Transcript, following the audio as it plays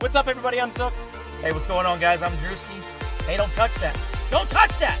What's up, everybody? I'm Zook. Hey, what's going on, guys? I'm Drewski. Hey, don't touch that. Don't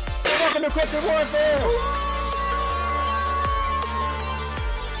touch that! Welcome to Cryptid Warfare!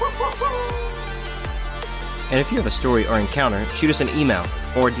 And if you have a story or encounter, shoot us an email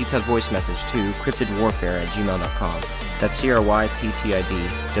or a detailed voice message to cryptidwarfare@gmail.com. That's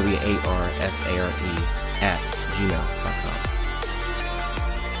cryptidwarfare@gmail.com.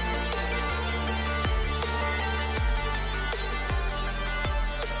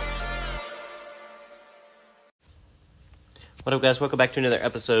 What up, guys? Welcome back to another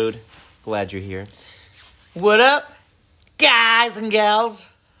episode. Glad you're here. What up, guys and gals?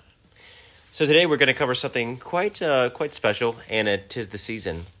 So today we're going to cover something quite special, and it is the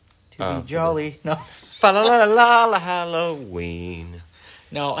season. To be jolly. No. Fa la la la la Halloween.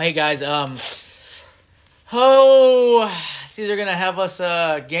 No, hey, guys. It's either going to have us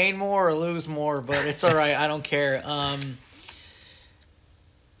gain more or lose more, but it's all right. I don't care.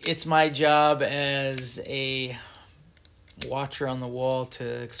 It's my job as a watcher on the wall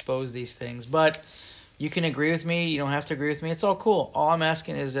to expose these things, but you can agree with me, you don't have to agree with me, it's all cool. All I'm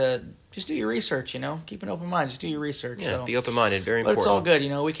asking is just do your research, keep an open mind, just do your research. Yeah, be open-minded, very important. But it's all good,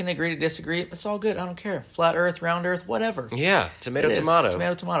 we can agree to disagree, it's all good, I don't care. Flat earth, round earth, whatever. Yeah, tomato,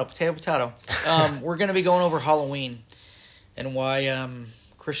 potato, potato. We're going to be going over Halloween and why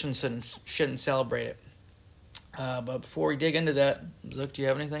Christians shouldn't celebrate it. But before we dig into that, Zook, do you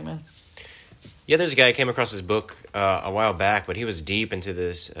have anything, man? Yeah, there's a guy who came across his book a while back, but he was deep into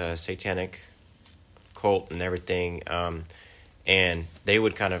this satanic cult and everything, and they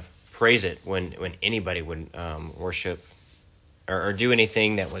would kind of praise it when anybody would worship or do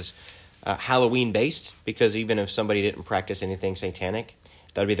anything that was Halloween-based, because even if somebody didn't practice anything satanic,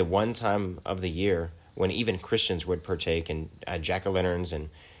 that would be the one time of the year when even Christians would partake in jack-o'-lanterns and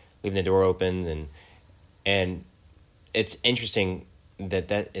leaving the door open, and it's interesting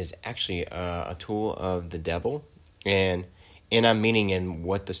that is actually a tool of the devil, and I'm meaning in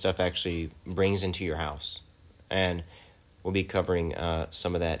what the stuff actually brings into your house, and we'll be covering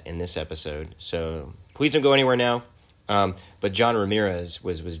some of that in this episode. So please don't go anywhere now. But John Ramirez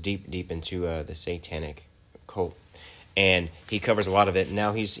was deep into the satanic cult, and he covers a lot of it.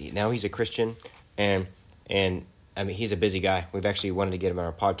 Now he's a Christian, and I mean, he's a busy guy. We've actually wanted to get him on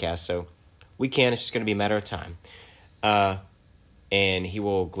our podcast, so we can. It's just going to be a matter of time. And he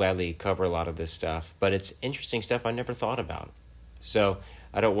will gladly cover a lot of this stuff. But it's interesting stuff I never thought about. So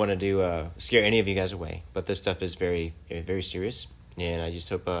I don't want to scare any of you guys away. But this stuff is very, very serious. And I just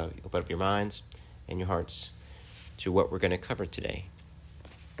hope you open up your minds and your hearts to what we're going to cover today.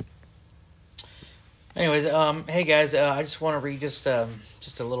 Anyways, hey guys, I just want to read just a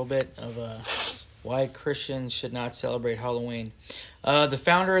little bit of why Christians should not celebrate Halloween. The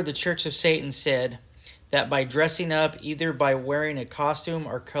founder of the Church of Satan said that by dressing up, either by wearing a costume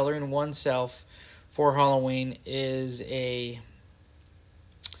or coloring oneself for Halloween, is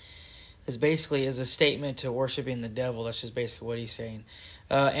basically a statement to worshiping the devil. That's just basically what he's saying.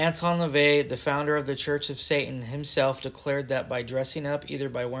 Anton LaVey, the founder of the Church of Satan himself, declared that by dressing up, either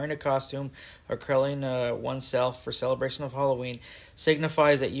by wearing a costume or coloring oneself for celebration of Halloween,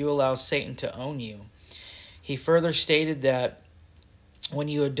 signifies that you allow Satan to own you. He further stated that when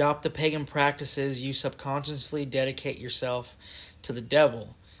you adopt the pagan practices, you subconsciously dedicate yourself to the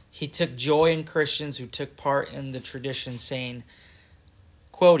devil. He took joy in Christians who took part in the tradition, saying,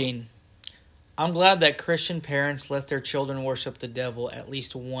 quoting, "I'm glad that Christian parents let their children worship the devil at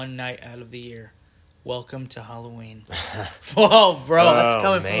least one night out of the year. Welcome to Halloween." Whoa, bro, that's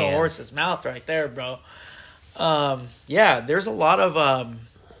coming from the horse's mouth right there, bro. Yeah, there's a lot of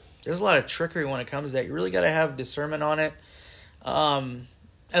trickery when it comes to that. You really got to have discernment on it.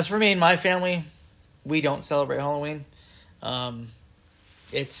 As for me and my family, we don't celebrate Halloween.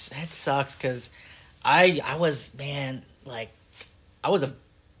 It sucks because I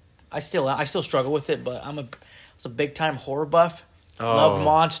still struggle with it, but I was a big time horror buff. Love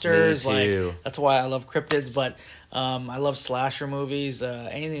monsters, me too. That's why I love cryptids. But I love slasher movies,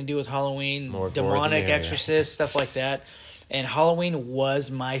 anything to do with Halloween, more demonic, exorcist, stuff like that. And Halloween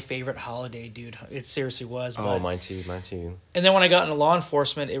was my favorite holiday, dude. It seriously was. Oh, mine too. And then when I got into law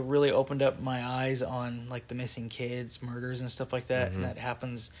enforcement, it really opened up my eyes on like the missing kids, murders, and stuff like that. Mm-hmm. And that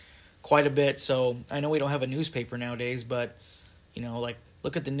happens quite a bit. So I know we don't have a newspaper nowadays, but like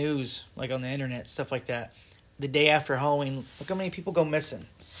look at the news, like on the internet, stuff like that. The day after Halloween, look how many people go missing.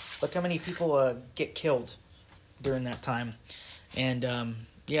 Look how many people get killed during that time. And and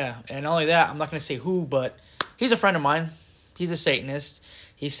not only that, I'm not going to say who, but he's a friend of mine. He's a Satanist.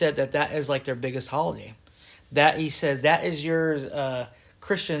 He said that is like their biggest holiday. That he says that is yours,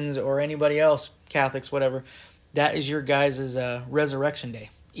 Christians or anybody else, Catholics, whatever. That is your guys' resurrection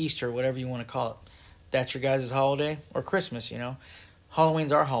day. Easter, whatever you want to call it. That's your guys' holiday, or Christmas.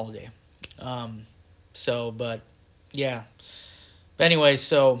 Halloween's our holiday. But yeah. But anyway,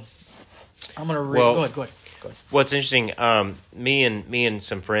 so I'm gonna read. Well, Go ahead. Well, it's interesting. Me and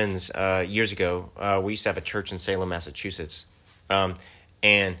some friends years ago, we used to have a church in Salem, Massachusetts,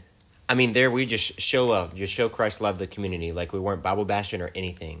 and I mean, there we just show love, just show Christ love the community. Like we weren't Bible bashing or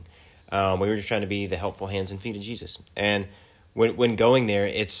anything. We were just trying to be the helpful hands and feet of Jesus. And when going there,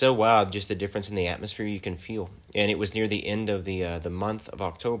 it's so wild, just the difference in the atmosphere you can feel. And it was near the end of the month of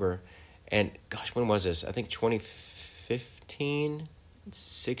October, and gosh, when was this? I think 2015,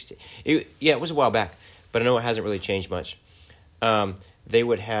 16. It was a while back, but I know it hasn't really changed much. They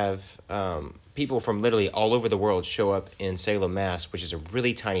would have people from literally all over the world show up in Salem, Mass, which is a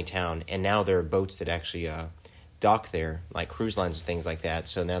really tiny town, and now there are boats that actually dock there, like cruise lines and things like that.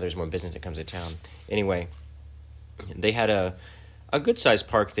 So now there's more business that comes to town. Anyway, they had a good-sized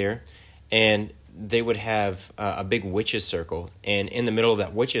park there, and they would have a big witches' circle. And in the middle of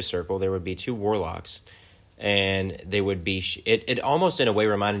that witches' circle, there would be two warlocks. And they would be... It almost in a way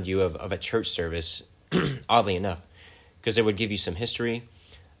reminded you of a church service, oddly enough, because it would give you some history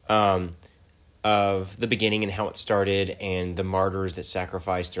of the beginning and how it started and the martyrs that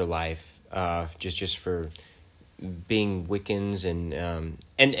sacrificed their life just for being Wiccans and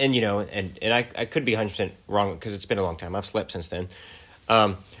I could be 100% wrong because it's been a long time. I've slept since then.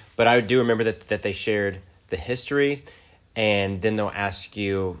 But I do remember that they shared the history, and then they'll ask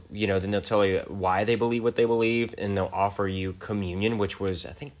you, then they'll tell you why they believe what they believe, and they'll offer you communion, which was,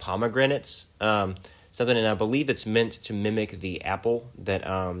 I think, pomegranates, something, and I believe it's meant to mimic the apple that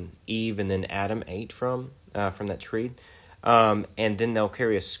Eve and then Adam ate from that tree. And then they'll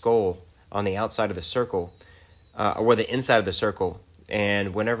carry a skull on the outside of the circle, or the inside of the circle,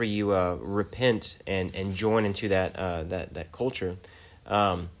 and whenever you repent and join into that culture,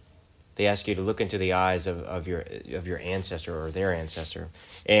 they ask you to look into the eyes of your ancestor or their ancestor,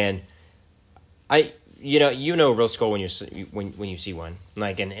 and a real skull when you see one.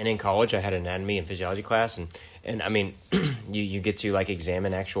 Like and in college, I had an anatomy and physiology class, and I mean, you get to like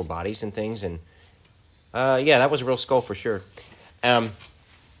examine actual bodies and things, and that was a real skull for sure.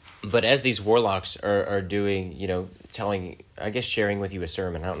 But as these warlocks are doing, sharing with you a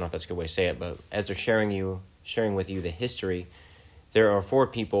sermon. I don't know if that's a good way to say it, but as they're sharing with you the history, there are four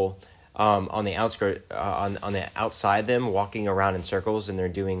people on the outskirt, on the outside them, walking around in circles, and they're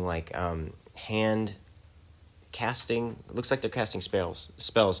doing like hand casting. It looks like they're casting spells,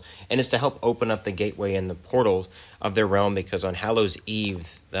 and it's to help open up the gateway and the portal of their realm, because on Hallows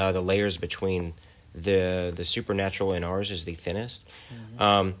Eve, the layers between the supernatural and ours is the thinnest.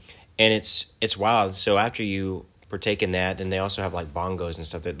 Mm-hmm. And it's wild. So after you partake in that, then they also have like bongos and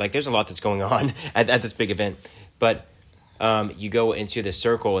stuff. There's a lot that's going on at this big event. But you go into the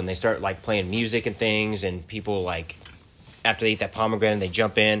circle and they start like playing music and things, and people like after they eat that pomegranate, they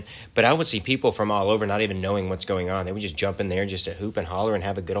jump in. But I would see people from all over not even knowing what's going on. They would just jump in there just to hoop and holler and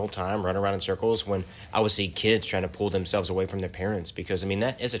have a good old time, run around in circles, when I would see kids trying to pull themselves away from their parents. Because, I mean,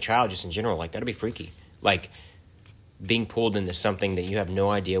 that as a child, just in general, like, that'd be freaky. Like, being pulled into something that you have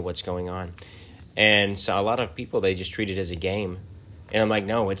no idea what's going on. And so a lot of people, they just treat it as a game. And I'm like,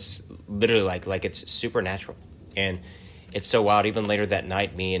 no, it's literally like it's supernatural. And it's so wild. Even later that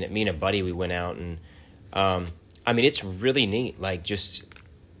night, me and a buddy, we went out, and I mean, it's really neat. Like, just,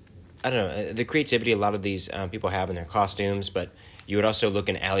 I don't know, the creativity a lot of these people have in their costumes. But you would also look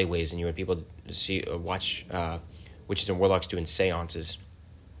in alleyways, and you would people watch witches and warlocks doing seances.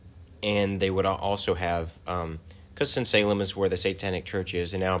 And they would also have, because St. Salem is where the Satanic Church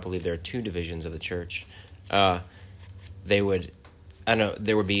is, and now I believe there are two divisions of the church. They would, I don't know,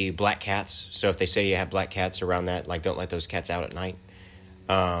 there would be black cats. So if they say you have black cats around that, like, don't let those cats out at night,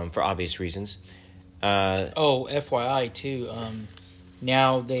 for obvious reasons. FYI too.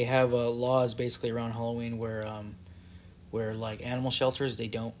 Now they have laws basically around Halloween where like animal shelters, they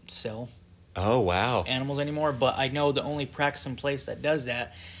don't sell. Oh wow. Animals anymore. But I know the only practicing place that does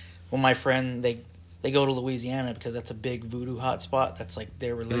that. Well, my friend, they go to Louisiana because that's a big voodoo hotspot. That's like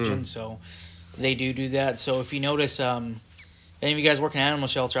their religion, so they do that. So if you notice, any of you guys work in an animal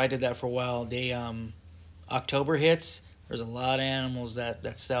shelter, I did that for a while. They October hits, there's a lot of animals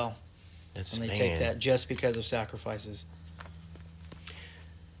that sell. And they take that just because of sacrifices.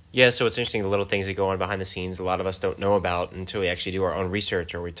 Yeah, so it's interesting, the little things that go on behind the scenes a lot of us don't know about until we actually do our own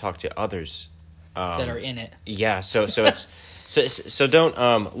research or we talk to others that are in it. Yeah, so it's so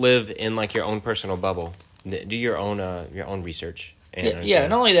don't live in like your own personal bubble. Do your own research. And yeah.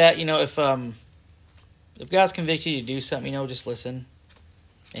 Not only that, if God's convicted you to do something, just listen.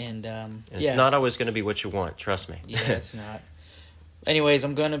 And it's not always going to be what you want. Trust me. Yeah, it's not. Anyways,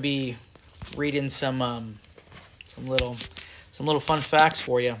 I'm going to be reading some little fun facts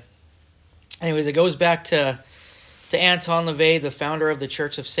for you. Anyways, it goes back to Anton LaVey, the founder of the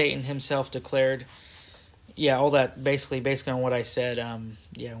Church of Satan himself declared. Yeah, all that basically on what I said.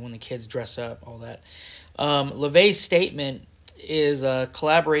 When the kids dress up, all that. LaVey's statement is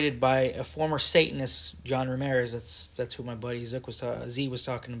collaborated by a former Satanist, John Ramirez. That's who my buddy Z was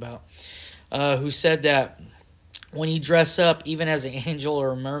talking about, who said that when you dress up, even as an angel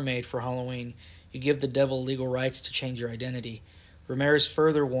or a mermaid for Halloween, you give the devil legal rights to change your identity. Ramirez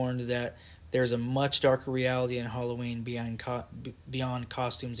further warned that there's a much darker reality in Halloween beyond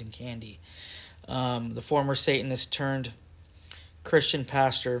costumes and candy. The former Satanist turned Christian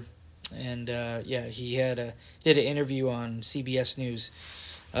pastor, and he did an interview on CBS News.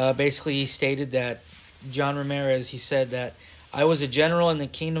 Basically, he stated that John Ramirez, he said that, I was a general in the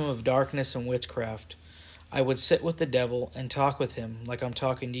kingdom of darkness and witchcraft. I would sit with the devil and talk with him like I'm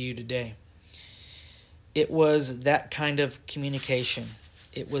talking to you today. It was that kind of communication.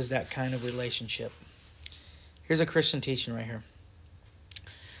 It was that kind of relationship. Here's a Christian teaching right here.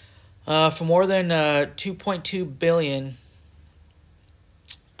 For more than 2.2 billion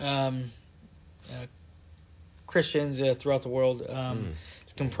Christians throughout the world,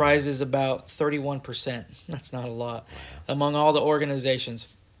 comprises about 31%. That's not a lot. Among all the organizations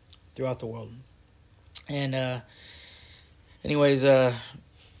throughout the world. And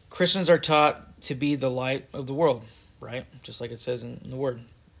Christians are taught to be the light of the world, right? Just like it says in the Word.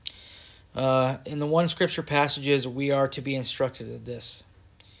 In the one scripture passages, we are to be instructed of this.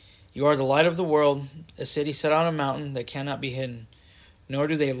 You are the light of the world, a city set on a mountain that cannot be hidden. Nor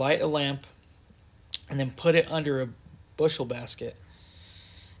do they light a lamp and then put it under a bushel basket.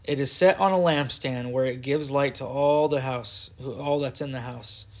 It is set on a lampstand where it gives light to all that's in the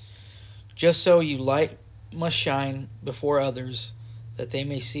house. Just so you light must shine before others, that they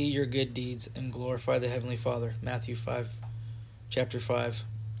may see your good deeds and glorify the Heavenly Father. Matthew 5, chapter 5,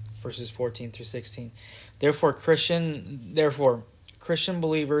 verses 14 through 16. Therefore, Christian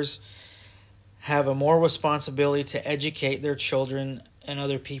believers have a more responsibility to educate their children and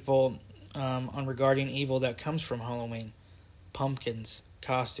other people on regarding evil that comes from Halloween. Pumpkins,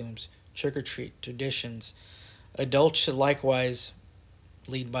 costumes, trick-or-treat, traditions. Adults should likewise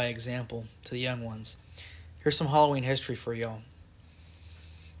lead by example to the young ones. Here's some Halloween history for y'all.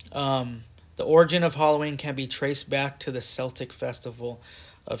 The origin of Halloween can be traced back to the Celtic festival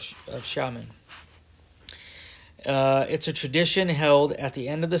of Samhain. It's a tradition held at the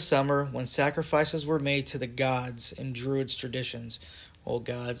end of the summer when sacrifices were made to the gods in Druids traditions. Old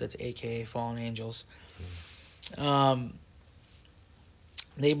gods, that's aka fallen angels.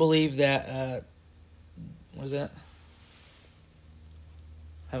 They believe that... what is that?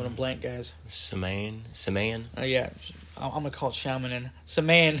 Having a blank, guys. Samayan? Yeah, I'm going to call it Shamanin.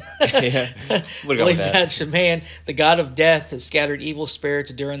 Samayan. Yeah. Believe that Shamayan, the god of death, has scattered evil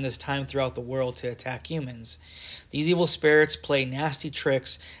spirits during this time throughout the world to attack humans. These evil spirits play nasty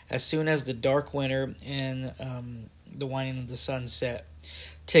tricks as soon as the dark winter and the waning of the sun set.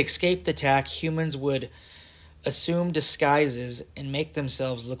 To escape the attack, humans would assume disguises and make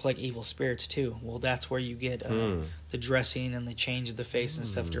themselves look like evil spirits too. Well, that's where you get the dressing and the change of the face and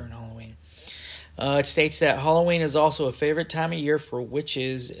stuff during Halloween. It states that Halloween is also a favorite time of year for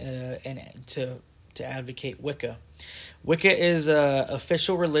witches and to advocate Wicca. Wicca is an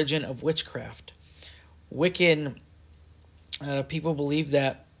official religion of witchcraft. Wiccan people believe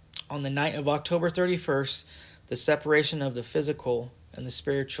that on the night of October 31st, the separation of the physical and the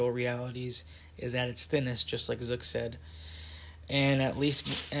spiritual realities is at its thinnest, just like Zook said, and the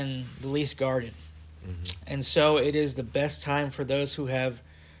least guarded. Mm-hmm. And so it is the best time for those who have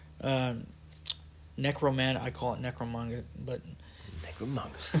I call it necromanga, but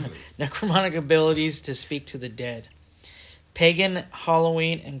necromanic abilities to speak to the dead. Pagan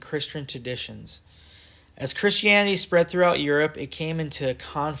Halloween and Christian traditions. As Christianity spread throughout Europe, it came into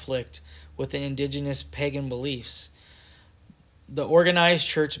conflict with the indigenous pagan beliefs. The organized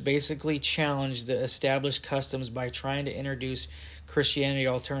church basically challenged the established customs by trying to introduce Christianity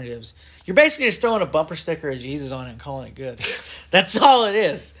alternatives. You're basically just throwing a bumper sticker of Jesus on it and calling it good. That's all it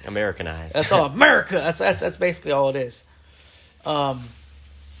is. Americanized. That's all. America. That's basically all it is. But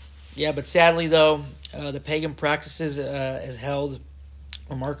sadly though, the pagan practices has held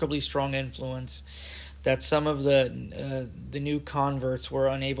remarkably strong influence that some of the new converts were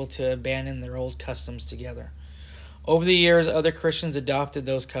unable to abandon their old customs together. Over the years, other Christians adopted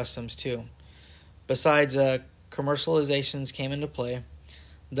those customs too. Besides, commercializations came into play.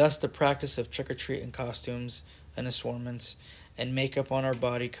 Thus, the practice of trick-or-treat and costumes and assortments and makeup on our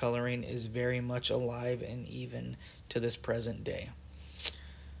body coloring is very much alive and even to this present day.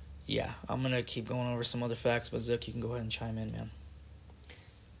 Yeah, I'm going to keep going over some other facts, but Zook, you can go ahead and chime in, man.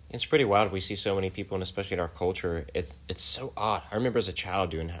 It's pretty wild. We see so many people, and especially in our culture, it's so odd. I remember as a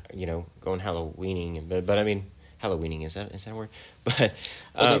child doing, going Halloweening, but I mean, Halloweening, is that a word? But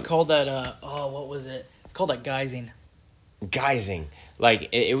they called that, what was it? Called that guising. Guising. Like,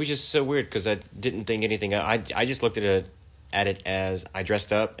 it was just so weird because I didn't think anything. I just looked at it as I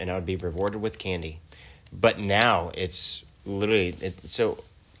dressed up and I would be rewarded with candy. But now it's literally, so,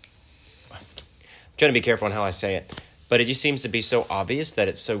 I'm trying to be careful on how I say it. But it just seems to be so obvious that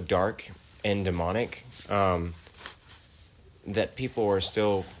it's so dark and demonic that people are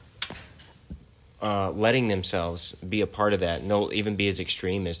still letting themselves be a part of that. And they'll even be as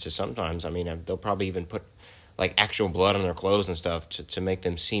extreme as to sometimes, they'll probably even put like actual blood on their clothes and stuff to make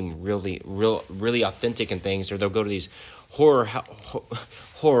them seem really authentic and things. Or they'll go to these horror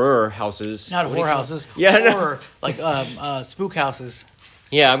houses. Not horror houses. Yeah, horror, like spook houses.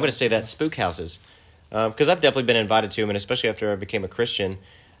 Yeah, I'm going to say that, spook houses. Because I've definitely been invited to them, and especially after I became a Christian,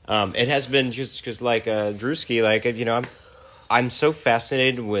 it has been just because, like Drewski, like I'm so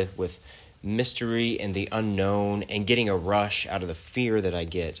fascinated with mystery and the unknown, and getting a rush out of the fear that I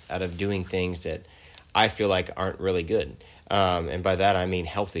get out of doing things that I feel like aren't really good. And by that I mean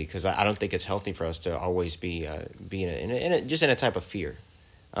healthy, because I don't think it's healthy for us to always be in a type of fear,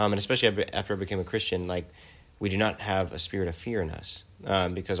 and especially after I became a Christian, like we do not have a spirit of fear in us,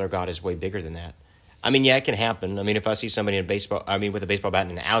 because our God is way bigger than that. Yeah, it can happen. If I see somebody with a baseball bat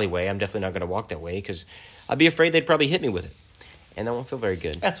in an alleyway, I'm definitely not going to walk that way because I'd be afraid they'd probably hit me with it, and that won't feel very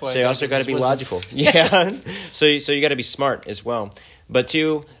good. That's why. So you also got to be logical. Yeah. So you got to be smart as well. But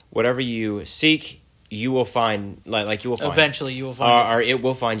two, whatever you seek, you will find. Like you will find. Eventually, you will find. Or it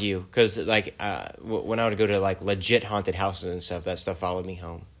will find you, because when I would go to like legit haunted houses and stuff, that stuff followed me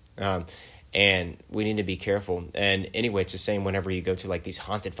home. And we need to be careful. And anyway, it's the same whenever you go to like these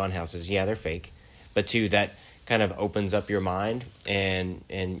haunted fun houses. Yeah, they're fake. But two, that kind of opens up your mind and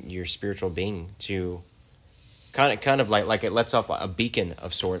your spiritual being to kind of like it lets off a beacon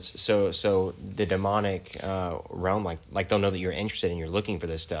of sorts. So the demonic realm, like they'll know that you're interested and you're looking for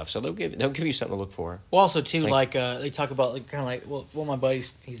this stuff. So they'll give you something to look for. Well, also too, they talk about my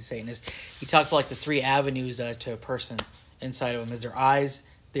buddy's, he's a Satanist. He talked about like the 3 avenues to a person inside of them is their eyes,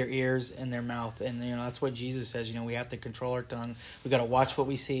 their ears, and their mouth. And that's what Jesus says. We have to control our tongue. We got to watch what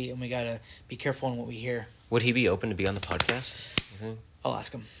we see, and we got to be careful in what we hear. Would he be open to be on the podcast? I'll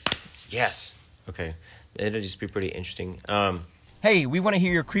ask him. Yes. Okay. It'll just be pretty interesting. Hey, we want to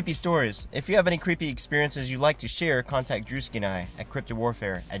hear your creepy stories. If you have any creepy experiences you'd like to share, contact Drewski and I at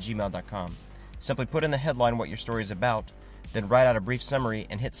cryptidwarfare@gmail.com. Simply put in the headline what your story is about, then write out a brief summary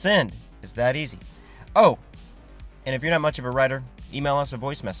and hit send. It's that easy. Oh, and if you're not much of a writer, email us a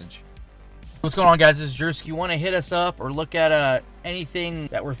voice message. What's going on, guys? This is Drewski. You want to hit us up or look at anything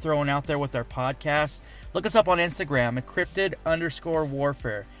that we're throwing out there with our podcast? Look us up on Instagram at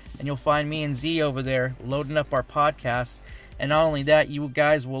cryptid_warfare. And you'll find me and Z over there loading up our podcasts. And not only that, you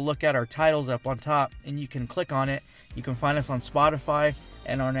guys will look at our titles up on top, and you can click on it. You can find us on Spotify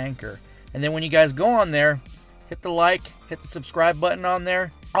and on Anchor. And then when you guys go on there, hit the like, hit the subscribe button on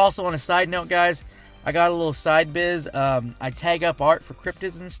there. Also, on a side note, guys, I got a little side biz. I tag up art for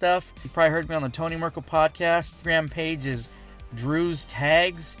cryptids and stuff. You probably heard me on the Tony Merkel podcast. Instagram page is Drew's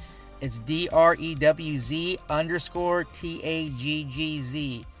Tags. It's DREWZ_TAGGZ.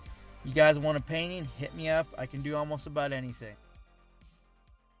 You guys want a painting? Hit me up. I can do almost about anything.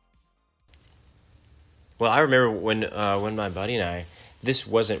 Well, I remember when my buddy and I, this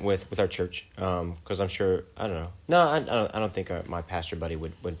wasn't with our church, because I'm sure, I don't know. No, I don't think my pastor buddy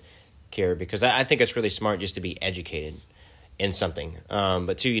would care, because I think it's really smart just to be educated in something.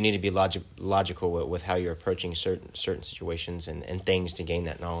 But two, you need to be logical with how you're approaching certain situations and things to gain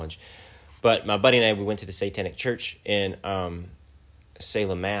that knowledge. But my buddy and I, we went to the Satanic Church in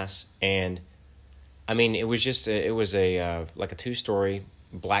Salem, Mass, and it was just like a 2-story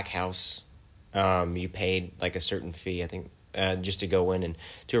black house. You paid like a certain fee, I think, just to go in and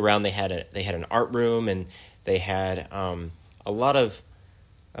to around. They had an art room, and they had a lot of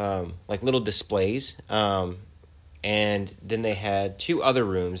like little displays, and then they had 2 other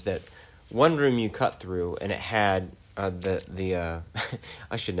rooms. That one room you cut through, and it had the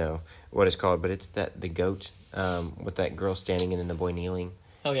I should know what it's called, but it's the goat with that girl standing and then the boy kneeling.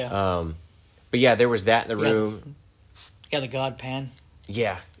 Oh yeah. But yeah, there was that in the room. Yeah, the God Pan.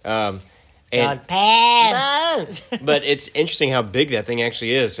 Yeah. God Pan. But it's interesting how big that thing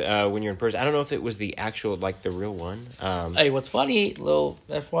actually is when you're in person. I don't know if it was the actual, like, the real one. Hey, what's funny, little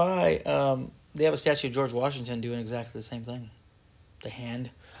FYI, they have a statue of George Washington doing exactly the same thing. The hand.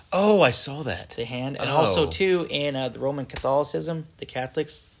 Oh, I saw that. The hand. And also, too, in the Roman Catholicism, the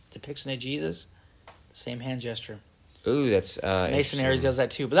Catholics, depiction of Jesus, same hand gesture. Ooh, that's Masonry does that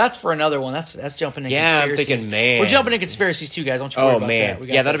too, but that's for another one. That's jumping in. Yeah, I'm conspiracies. thinking, man, we're jumping in conspiracies too, guys. Don't you worry about that. We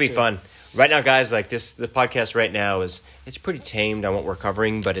got yeah, that'll that be too. fun. Right now, guys, like this, the podcast right now it's pretty tamed on what we're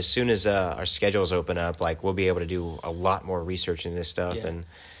covering. But as soon as our schedules open up, like we'll be able to do a lot more research into this stuff. Yeah. And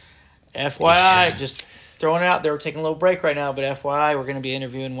FYI, just throwing it out there. We're taking a little break right now, but FYI, we're going to be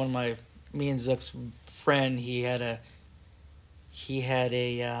interviewing me and Zook's friend. He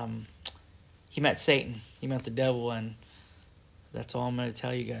met Satan. He met the devil, and that's all I'm going to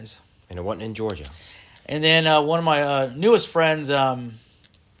tell you guys. And it wasn't in Georgia. And then one of my newest friends, I'm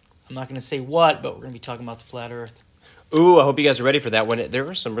not going to say what, but we're going to be talking about the flat Earth. Ooh, I hope you guys are ready for that one. There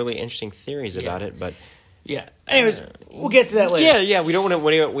were some really interesting theories about it, but yeah. Anyways, we'll get to that later. Yeah. We don't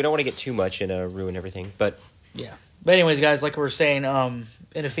want to get too much and ruin everything. But yeah. But anyways, guys, like we were saying,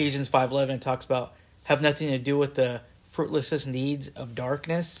 in Ephesians 5:11, it talks about have nothing to do with the fruitless needs of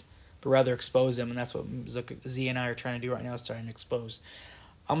darkness, but rather expose them, and that's what Z and I are trying to do right now, is trying to expose.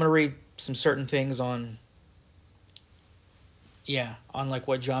 I'm going to read some certain things on like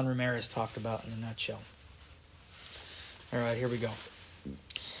what John Ramirez talked about in a nutshell. All right, here we go.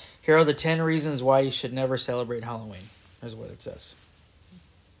 Here are the 10 reasons why you should never celebrate Halloween. Here's what it says.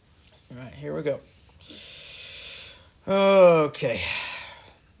 All right, here we go. Okay.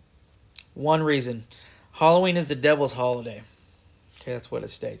 One reason. Halloween is the devil's holiday. Okay, that's what it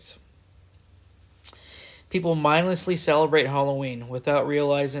states. People mindlessly celebrate Halloween without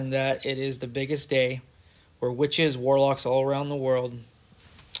realizing that it is the biggest day where witches, warlocks all around the world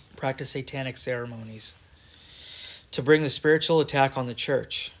practice satanic ceremonies to bring the spiritual attack on the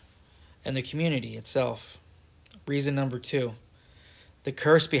church and the community itself. Reason number 2. The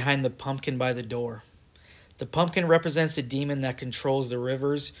curse behind the pumpkin by the door. The pumpkin represents the demon that controls the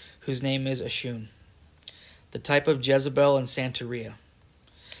rivers, whose name is Ashun, the type of Jezebel and Santeria.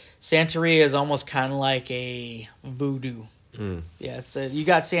 Santeria is almost kind of like a voodoo. Yeah, so you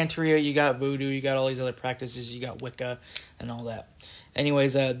got Santeria, you got voodoo, you got all these other practices, you got Wicca and all that.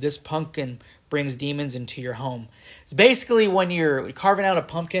 Anyways, this pumpkin brings demons into your home. It's basically when you're carving out a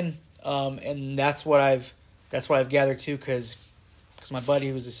pumpkin, and that's what I've gathered too, because my buddy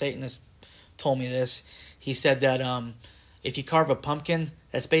who was a Satanist told me this. He said that if you carve a pumpkin,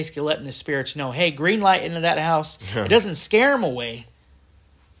 that's basically letting the spirits know, hey, green light into that house. It doesn't scare them away.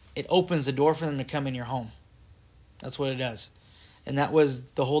 It opens the door for them to come in your home. That's what it does. And that was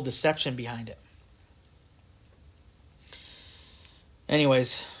the whole deception behind it.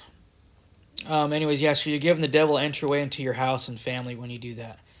 Anyways, yeah, so you're giving the devil entryway into your house and family when you do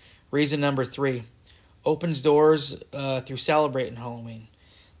that. Reason number 3, opens doors through celebrating Halloween.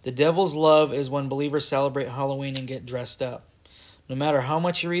 The devil's love is when believers celebrate Halloween and get dressed up. No matter how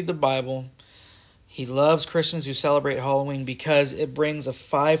much you read the Bible, he loves Christians who celebrate Halloween because it brings a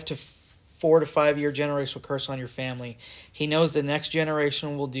 4 to 5 year generational curse on your family. He knows the next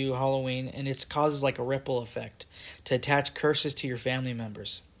generation will do Halloween, and it causes like a ripple effect to attach curses to your family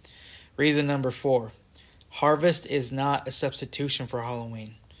members. Reason number 4, harvest is not a substitution for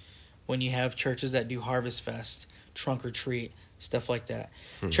Halloween. When you have churches that do Harvest Fest, Trunk or Treat, stuff like that.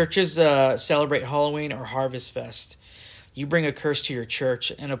 Churches celebrate Halloween or Harvest Fest. You bring a curse to your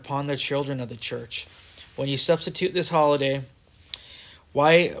church and upon the children of the church. When you substitute this holiday,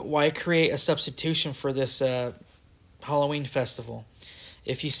 why create a substitution for this Halloween festival?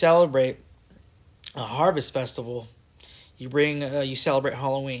 If you celebrate a Harvest Festival, you celebrate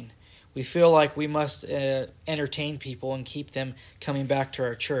Halloween. We feel like we must entertain people and keep them coming back to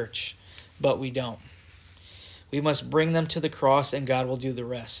our church, but we don't. We must bring them to the cross, and God will do the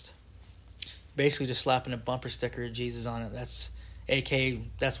rest. Basically, just slapping a bumper sticker of Jesus on it. That's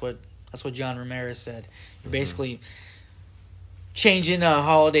what John Ramirez said. You're basically changing a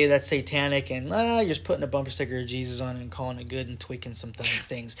holiday that's satanic, and you're just putting a bumper sticker of Jesus on it and calling it good and tweaking some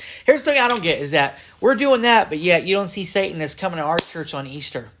things. Here's the thing I don't get is that we're doing that, but yet you don't see Satanists coming to our church on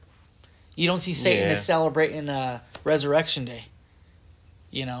Easter. You don't see Satanists celebrating Resurrection Day.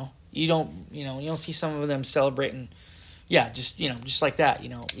 You don't see some of them celebrating. Yeah, just like that.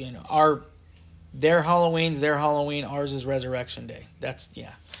 Their Halloween's their Halloween. Ours is Resurrection Day. But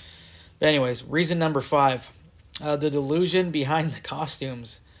anyways, reason number 5, the delusion behind the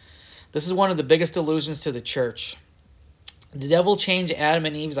costumes. This is one of the biggest delusions to the church. The devil changed Adam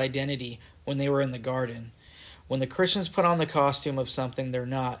and Eve's identity when they were in the garden. When the Christians put on the costume of something they're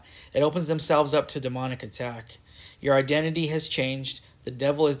not, it opens themselves up to demonic attack. Your identity has changed. The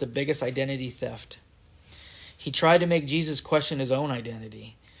devil is the biggest identity theft. He tried to make Jesus question his own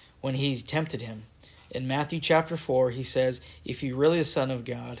identity when he tempted him. In Matthew chapter 4, he says, if you're really the Son of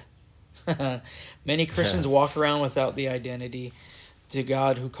God. Many Christians walk around without the identity to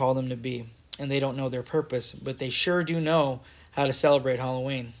God who called them to be, and they don't know their purpose, but they sure do know how to celebrate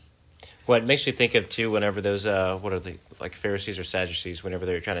Halloween. Well, it makes me think of, too, whenever those, what are they, like Pharisees or Sadducees, whenever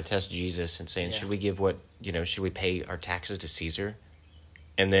they're trying to test Jesus and saying, should we give should we pay our taxes to Caesar?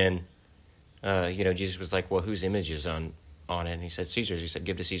 And then, Jesus was like, well, whose image is on it? And he said, Caesar's. He said,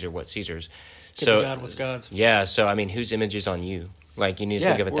 give to Caesar what's Caesar's. Give to God what's God's. Yeah, so, I mean, whose image is on you? Like, you need to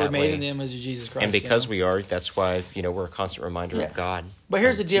think of it that way. we're made in the image of Jesus Christ. And because we are, that's why, we're a constant reminder of God. But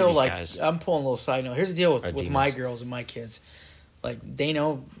here's the deal, like, guys. I'm pulling a little side note. Here's the deal with my girls and my kids. Like, they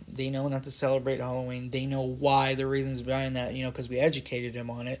know not to celebrate Halloween. They know why, the reasons behind that, because we educated them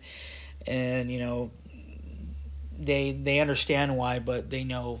on it. And, they understand why, but they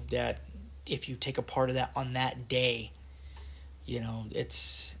know that if you take a part of that on that day, you're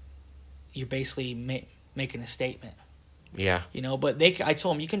basically making a statement. Yeah. But I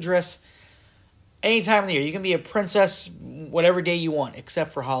told them, you can dress any time of the year. You can be a princess whatever day you want,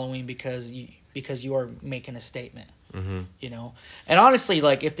 except for Halloween, because you are making a statement. Mm-hmm. And honestly,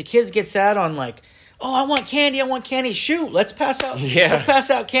 like, if the kids get sad on, like, oh, I want candy, shoot, let's pass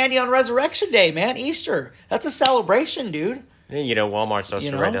out candy on Resurrection Day, man, Easter. That's a celebration, dude. Walmart's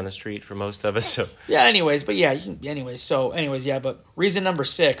also right down the street for most of us. So yeah, anyways, but reason number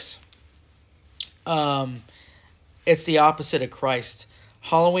 6, it's the opposite of Christ.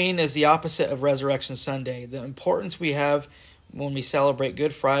 Halloween is the opposite of Resurrection Sunday. The importance we have when we celebrate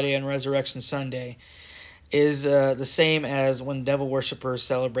Good Friday and Resurrection Sunday is the same as when devil worshippers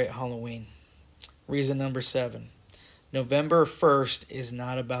celebrate Halloween. Reason number 7. November 1st is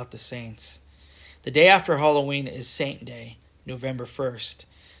not about the saints. The day after Halloween is Saint Day, November 1st.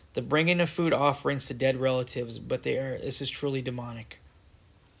 The bringing of food offerings to dead relatives, but this is truly demonic.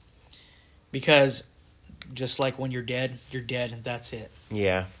 Because just like when you're dead, and that's it.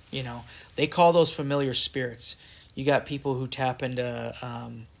 Yeah. They call those familiar spirits. You got people who tap into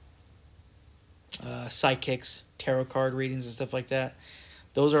psychics, tarot card readings and stuff like that.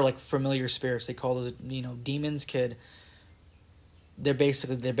 Those are like familiar spirits. They call those, demons. They're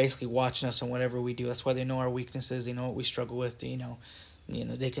basically watching us on whatever we do. That's why they know our weaknesses. They know what we struggle with. They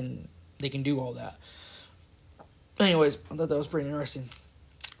can do all that. Anyways, I thought that was pretty interesting.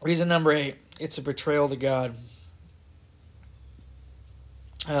 Reason number 8, it's a betrayal to God.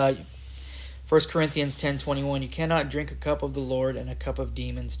 1 Corinthians 10:21, you cannot drink a cup of the Lord and a cup of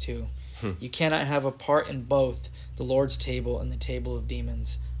demons too. You cannot have a part in both the Lord's table and the table of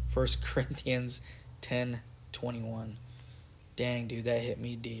demons. 1 Corinthians 10:21. Dang, dude, that hit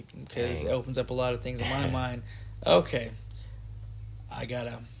me deep because it opens up a lot of things in my mind. Okay.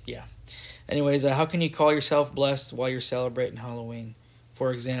 Anyways, how can you call yourself blessed while you're celebrating Halloween?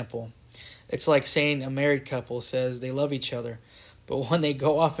 For example, it's like saying a married couple says they love each other, but when they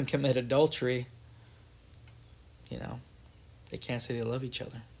go off and commit adultery, they can't say they love each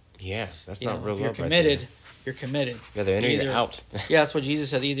other. Yeah, that's not real love. If you're committed, you're committed. Yeah, they're in or out. Yeah, that's what Jesus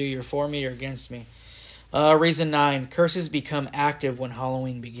said. Either you're for me or against me. Reason 9, curses become active when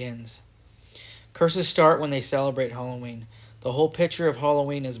Halloween begins. Curses start when they celebrate Halloween. The whole picture of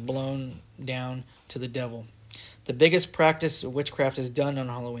Halloween is blown down to the devil. The biggest practice of witchcraft is done on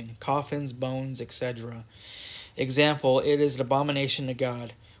Halloween. Coffins, bones, etc. Example, it is an abomination to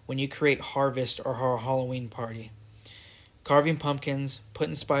God when you create harvest or a Halloween party. Carving pumpkins,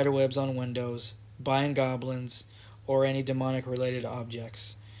 putting spider webs on windows, buying goblins, or any demonic related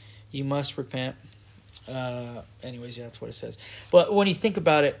objects. You must repent. That's what it says. But when you think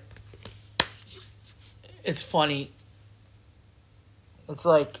about it, it's funny. It's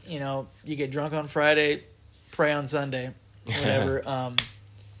like, you get drunk on Friday, pray on Sunday, whatever.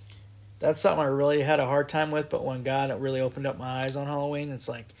 That's something I really had a hard time with, but when God really opened up my eyes on Halloween, it's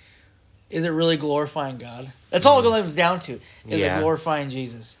like, is it really glorifying God? That's all it comes down to. Is it glorifying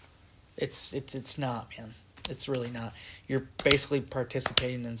Jesus? It's not, man. It's really not. You're basically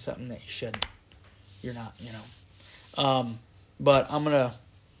participating in something that you shouldn't. You're not, But I'm going to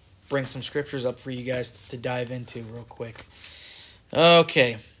bring some scriptures up for you guys to dive into real quick.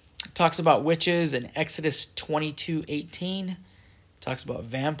 Okay. It talks about witches in Exodus 22:18. Talks about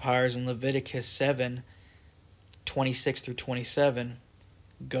vampires in Leviticus 7:26 through 27.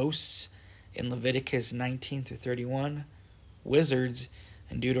 Ghosts in Leviticus 19 through 31. Wizards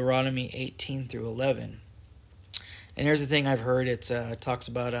in Deuteronomy 18 through 11. And here's the thing I've heard. It talks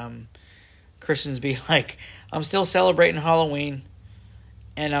about Christians be like, I'm still celebrating Halloween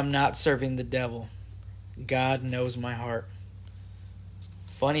and I'm not serving the devil. God knows my heart.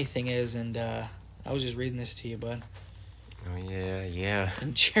 Funny thing is, and I was just reading this to you, bud. Oh, yeah.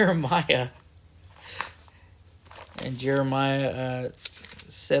 In Jeremiah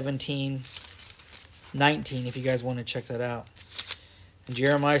 17:19, if you guys want to check that out. In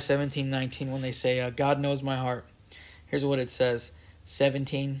Jeremiah 17:19, when they say, God knows my heart, here's what it says.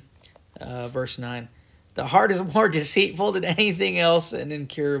 17, verse 9. The heart is more deceitful than anything else and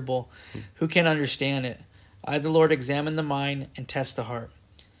incurable. Who can understand it? I, the Lord, examine the mind and test the heart,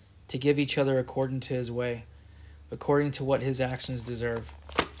 to give each other according to his way, according to what his actions deserve.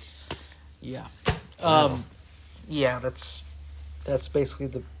 Yeah. Yeah, that's basically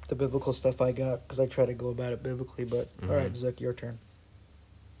the biblical stuff I got, because I try to go about it biblically. But all right, Zook, your turn.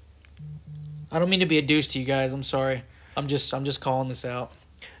 I don't mean to be a douche to you guys. I'm sorry. I'm just calling this out.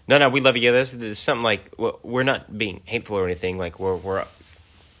 No, we love you. Yeah, this is something like, we're not being hateful or anything. Like we're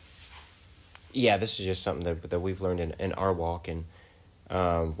yeah, this is just something that we've learned in our walk, and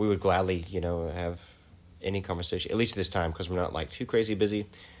we would gladly, have any conversation, at least this time, because we're not like too crazy busy,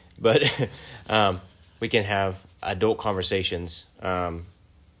 but we can have adult conversations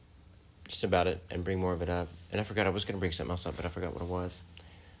just about it and bring more of it up. And I forgot I was going to bring something else up, but I forgot what it was.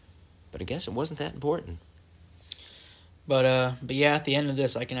 But I guess it wasn't that important. But yeah, at the end of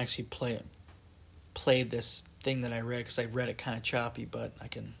this, I can actually play this thing that I read, because I read it kind of choppy, but I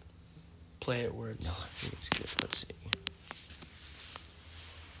can play it where it's... No, I think it's good. Let's see.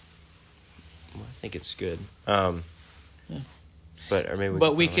 Well, I think it's good. Yeah.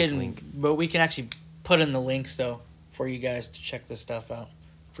 But we can actually put in the links though for you guys to check this stuff out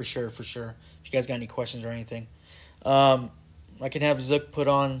for sure. If you guys got any questions or anything, I can have Zook put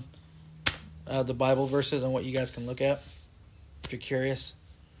on the Bible verses on what you guys can look at if you're curious.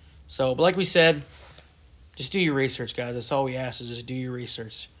 So, but like we said, just do your research, guys. That's all we ask, is just do your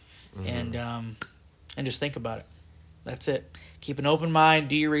research, and just think about it. That's it. Keep an open mind,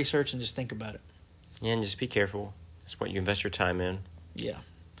 do your research, and just think about it. Yeah, and just be careful. That's what you invest your time in. Yeah.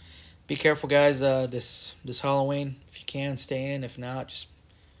 Be careful, guys. This Halloween, if you can, stay in. If not, just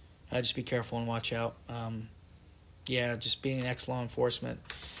be careful and watch out. Just being ex-law enforcement.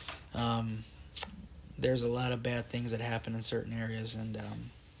 There's a lot of bad things that happen in certain areas, and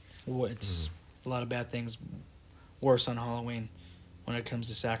it's a lot of bad things worse on Halloween when it comes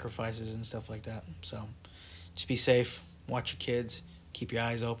to sacrifices and stuff like that. So just be safe, watch your kids, keep your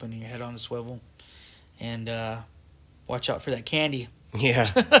eyes open and your head on a swivel, and watch out for that candy. Yeah.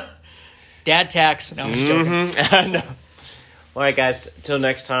 Dad tax. No, I'm just joking. No. All right, guys, till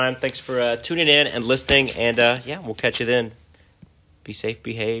next time, thanks for tuning in and listening, and we'll catch you then. Be safe,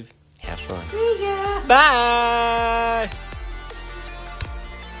 behave, have fun. See ya. Bye.